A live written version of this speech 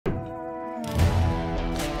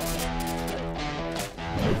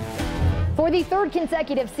For the third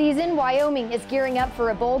consecutive season, Wyoming is gearing up for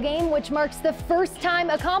a bowl game, which marks the first time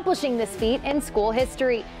accomplishing this feat in school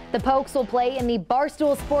history. The Pokes will play in the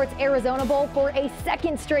Barstool Sports Arizona Bowl for a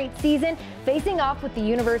second straight season, facing off with the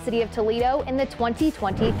University of Toledo in the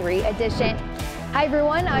 2023 edition. Hi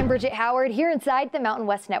everyone, I'm Bridget Howard here inside the Mountain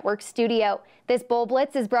West Network studio. This Bowl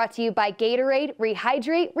Blitz is brought to you by Gatorade,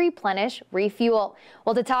 Rehydrate, Replenish, Refuel.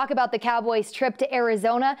 Well, to talk about the Cowboys' trip to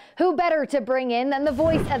Arizona, who better to bring in than the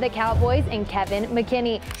voice of the Cowboys in Kevin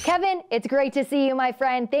McKinney. Kevin, it's great to see you, my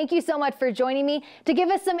friend. Thank you so much for joining me to give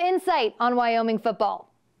us some insight on Wyoming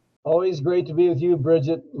football. Always great to be with you,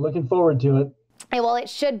 Bridget. Looking forward to it. Well, it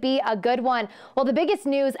should be a good one. Well, the biggest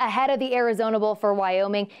news ahead of the Arizona Bowl for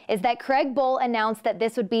Wyoming is that Craig Bohl announced that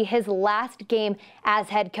this would be his last game as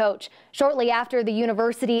head coach. Shortly after, the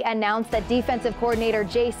university announced that defensive coordinator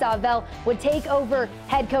Jay Sawvel would take over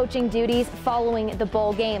head coaching duties following the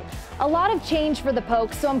bowl game. A lot of change for the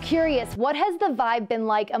Pokes, so I'm curious, what has the vibe been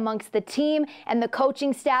like amongst the team and the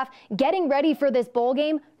coaching staff getting ready for this bowl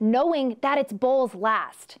game, knowing that it's Bohl's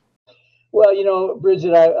last? Well, you know,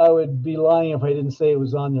 Bridget, I would be lying if I didn't say it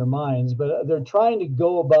was on their minds, but they're trying to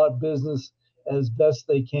go about business as best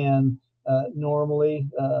they can normally.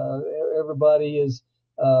 Everybody is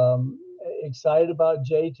excited about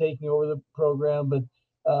Jay taking over the program, but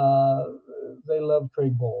they love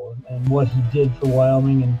Craig Bohl and what he did for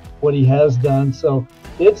Wyoming and what he has done. So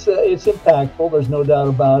it's impactful. There's no doubt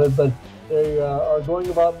about it, but they are going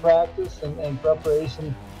about practice and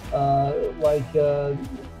preparation like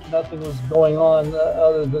nothing was going on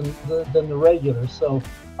other than the regular. So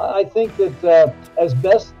I think that as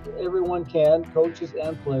best everyone can, coaches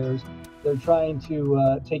and players, they're trying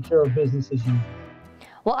to take care of business as usual.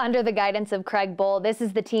 Well, under the guidance of Craig Bohl, this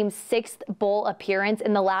is the team's 6th bowl appearance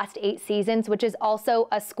in the last 8 seasons, which is also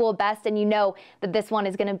a school best. And you know that this one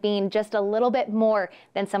is going to mean just a little bit more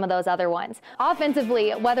than some of those other ones.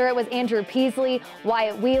 Offensively, whether it was Andrew Peasley,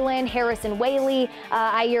 Wyatt Whelan, Harrison Whaley,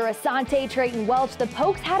 Ira Asante, Trayton Welch, the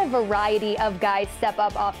Pokes had a variety of guys step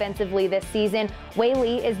up offensively this season.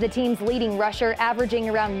 Whaley is the team's leading rusher, averaging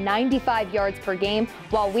around 95 yards per game,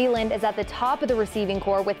 while Whelan is at the top of the receiving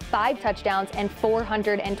corps with 5 touchdowns and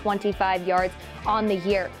 425 yards on the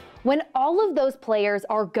year. When all of those players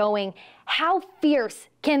are going, how fierce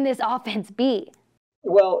can this offense be?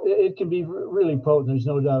 Well, it can be really potent. There's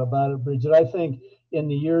no doubt about it, Bridget. I think in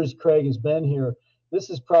the years Craig has been here, this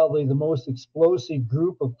is probably the most explosive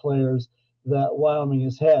group of players that Wyoming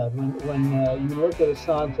has had. When you look at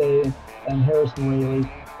Asante and Harrison Whaley,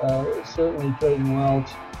 certainly Trayton Welch,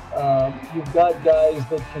 you've got guys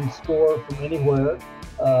that can score from anywhere.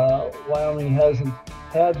 Wyoming hasn't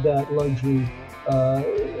had that luxury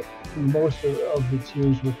through most of its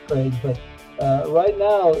years with Craig, but right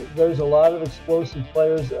now there's a lot of explosive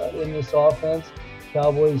players in this offense.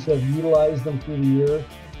 Cowboys have utilized them through the year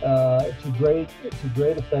to great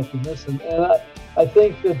effectiveness, and I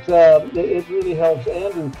think that it really helps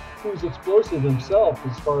Andrew, who's explosive himself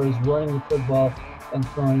as far as running the football and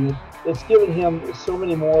throwing it. It's given him so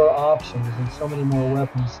many more options and so many more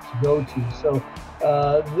weapons to go to. So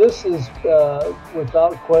this is,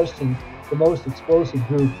 without question, the most explosive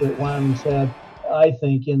group that Wyoming's had, I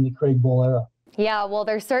think, in the Craig Bohl era. Yeah, well,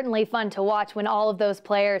 they're certainly fun to watch when all of those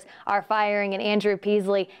players are firing and Andrew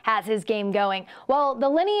Peasley has his game going. Well, the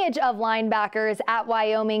lineage of linebackers at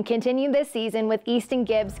Wyoming continue this season with Easton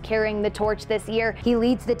Gibbs carrying the torch this year. He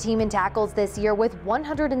leads the team in tackles this year with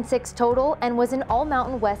 106 total and was an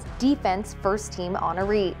All-Mountain West Defense First Team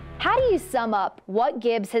honoree. How do you sum up what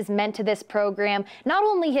Gibbs has meant to this program, not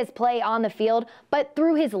only his play on the field, but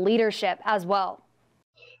through his leadership as well?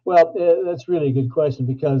 Well, that's really a good question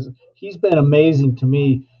because he's been amazing to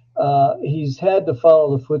me. He's had to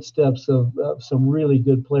follow the footsteps of some really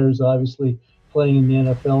good players, obviously playing in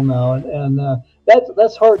the NFL now, and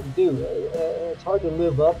that's hard to do. It's hard to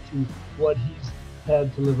live up to what he's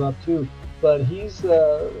had to live up to, but he's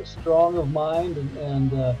strong of mind, and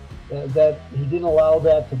that he didn't allow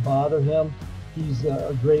that to bother him. He's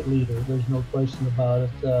a great leader. There's no question about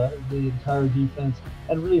it. The entire defense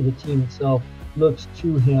and really the team itself looks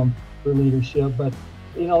to him for leadership, but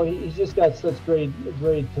you know he's just got such great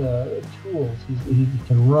tools. He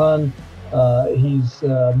can run. He's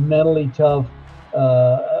mentally tough,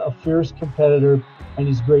 a fierce competitor, and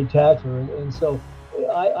he's a great tackler. And so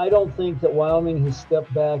I don't think that Wyoming has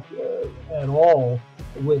stepped back at all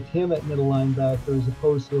with him at middle linebacker as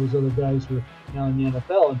opposed to those other guys who are now in the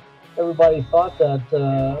NFL. And everybody thought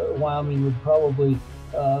that Wyoming would probably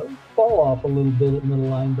fall off a little bit at middle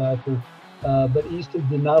linebacker. But Easton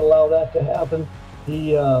did not allow that to happen.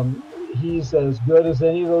 He's as good as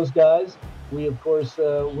any of those guys. We, of course,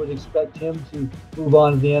 would expect him to move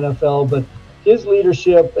on to the NFL, but his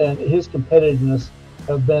leadership and his competitiveness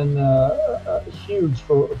have been huge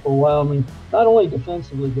for Wyoming, not only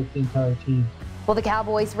defensively, but the entire team. Well, the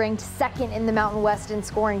Cowboys ranked second in the Mountain West in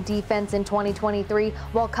scoring defense in 2023,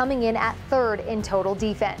 while coming in at third in total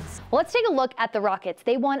defense. Well, let's take a look at the Rockets.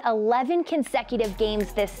 They won 11 consecutive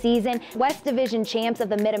games this season, West Division champs of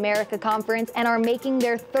the Mid-America Conference, and are making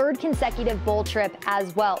their third consecutive bowl trip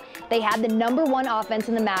as well. They had the #1 offense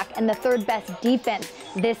in the MAC and the third best defense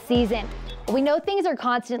this season. We know things are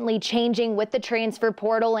constantly changing with the transfer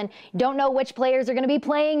portal and don't know which players are going to be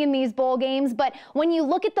playing in these bowl games, but when you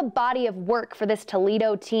look at the body of work for this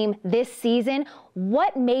Toledo team this season,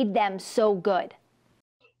 what made them so good?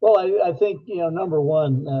 Well, I think, number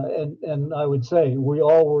one, and I would say we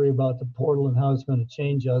all worry about the portal and how it's going to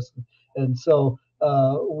change us. And so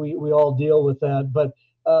we all deal with that. But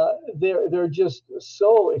they're just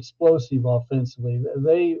so explosive offensively.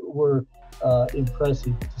 They were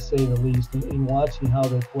impressive, to say the least, in watching how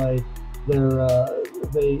they play.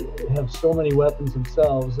 They have so many weapons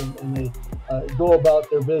themselves, and they go about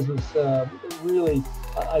their business really,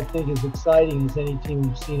 I think, as exciting as any team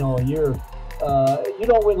we've seen all year. You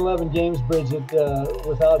don't win 11 games, Bridget,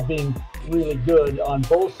 without being really good on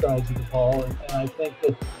both sides of the ball. And I think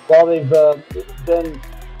that while they've been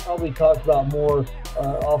probably talked about more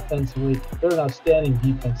offensively, they're an outstanding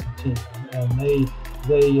defensive team, and they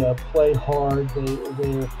play hard.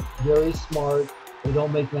 They're very smart. They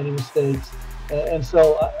don't make many mistakes, and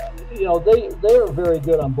so they are very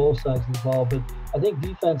good on both sides of the ball. But I think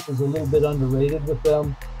defense is a little bit underrated with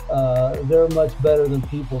them. They're much better than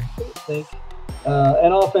people think.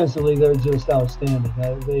 And offensively, they're just outstanding.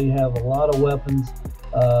 They have a lot of weapons.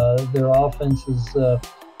 Their offense is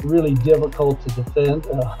really difficult to defend,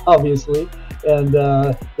 obviously. And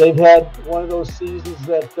they've had one of those seasons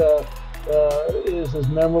that is as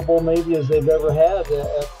memorable maybe as they've ever had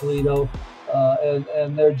at Toledo.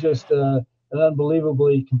 And they're just an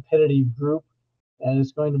unbelievably competitive group. And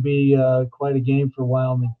it's going to be quite a game for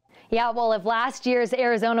Wyoming. Yeah, well, if last year's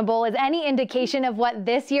Arizona Bowl is any indication of what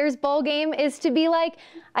this year's bowl game is to be like,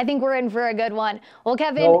 I think we're in for a good one. Well,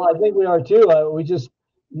 Kevin. No, I think we are too. We just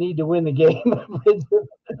need to win the game,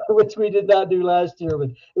 which we did not do last year.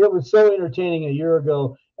 But it was so entertaining a year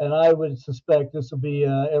ago, and I would suspect this will be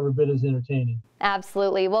every bit as entertaining.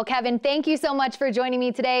 Absolutely. Well, Kevin, thank you so much for joining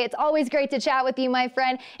me today. It's always great to chat with you, my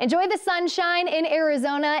friend. Enjoy the sunshine in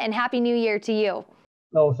Arizona, and Happy New Year to you.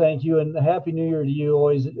 No, thank you, and Happy New Year to you.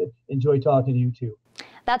 Always enjoy talking to you, too.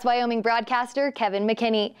 That's Wyoming broadcaster Kevin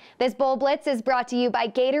McKinney. This Bowl Blitz is brought to you by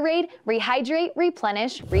Gatorade. Rehydrate,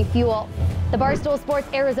 replenish, refuel. The Barstool Sports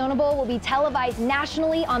Arizona Bowl will be televised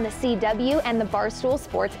nationally on the CW and the Barstool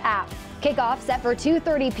Sports app. Kickoff set for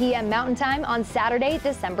 2:30 p.m. Mountain Time on Saturday,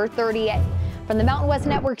 December 30th. From the Mountain West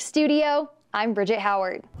Network studio, I'm Bridget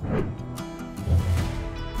Howard.